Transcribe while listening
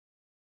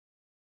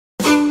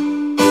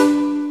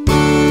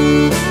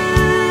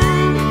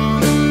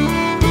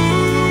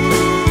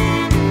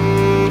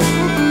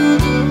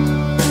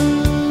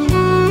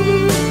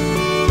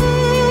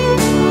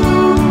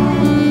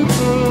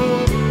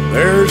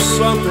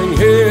something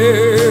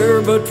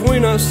here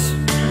between us,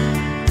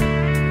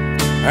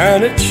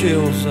 and it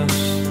chills us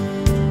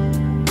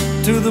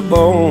to the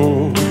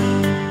bone.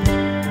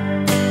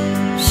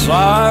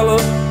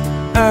 Silent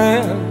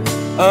and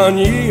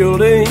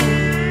unyielding,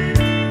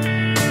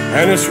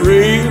 and it's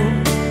real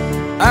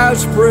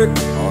as brick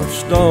or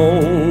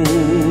stone.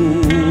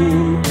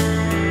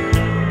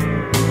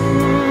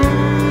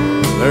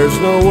 There's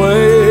no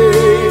way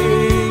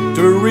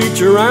to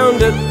reach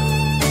around it,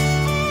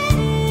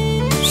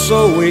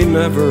 so we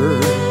never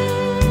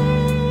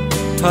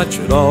touch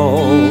it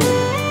all.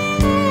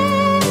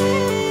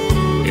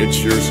 It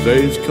sure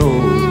stays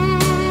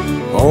cold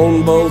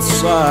on both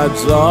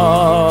sides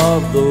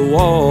of the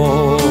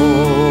wall.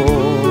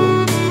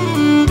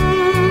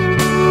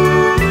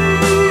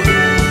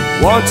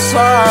 Once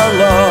our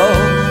love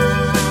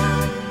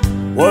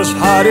was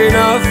hot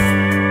enough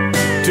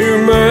to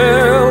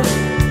melt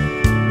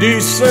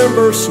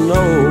December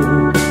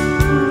snow,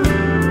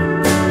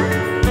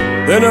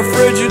 then a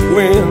frigid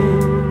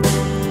wind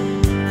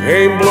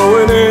came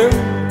blowing in,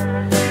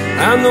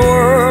 and the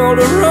world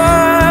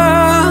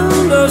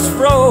around us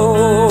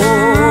froze.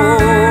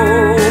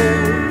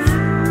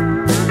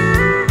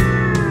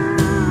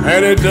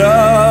 And it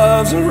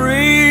doesn't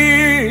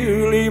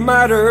really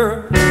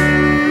matter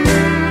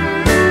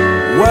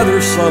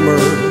whether summer,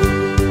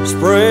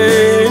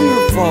 spring,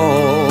 or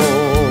fall,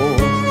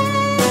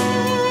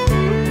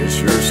 it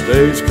sure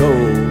stays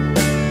cold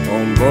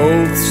on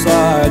both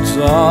sides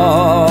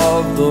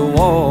of the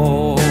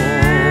wall.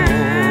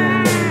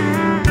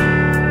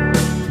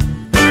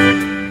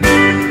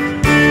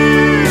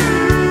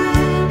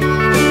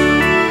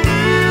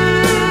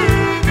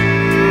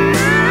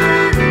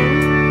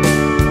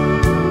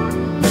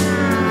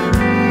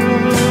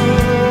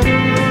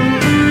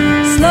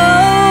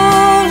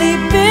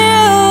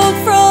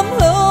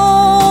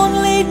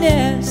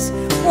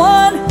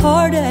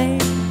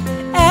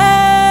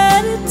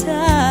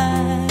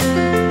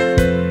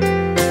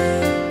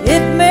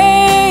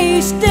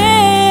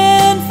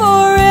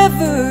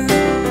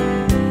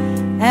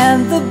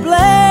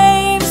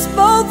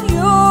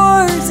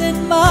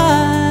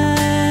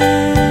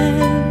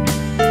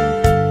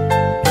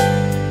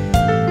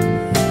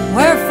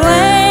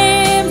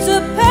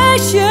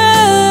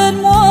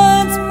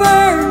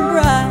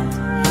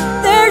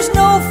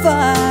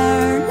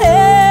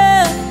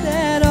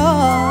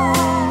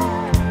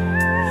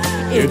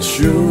 It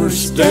sure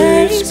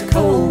stays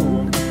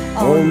cold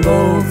on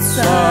both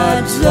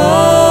sides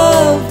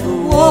of the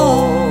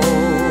wall.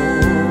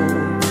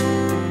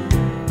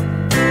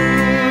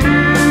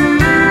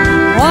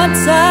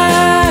 Once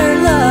our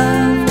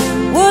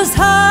love was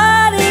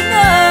hot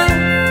enough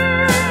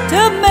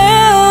to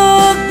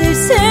melt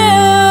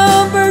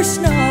December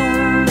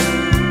snow,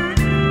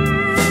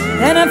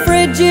 then a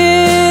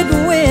frigid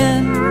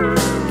wind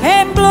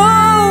came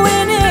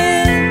blowing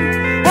in,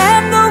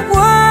 and the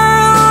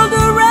world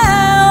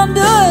around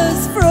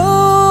us froze.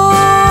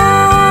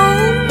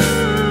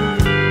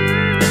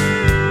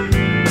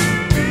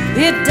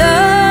 It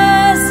does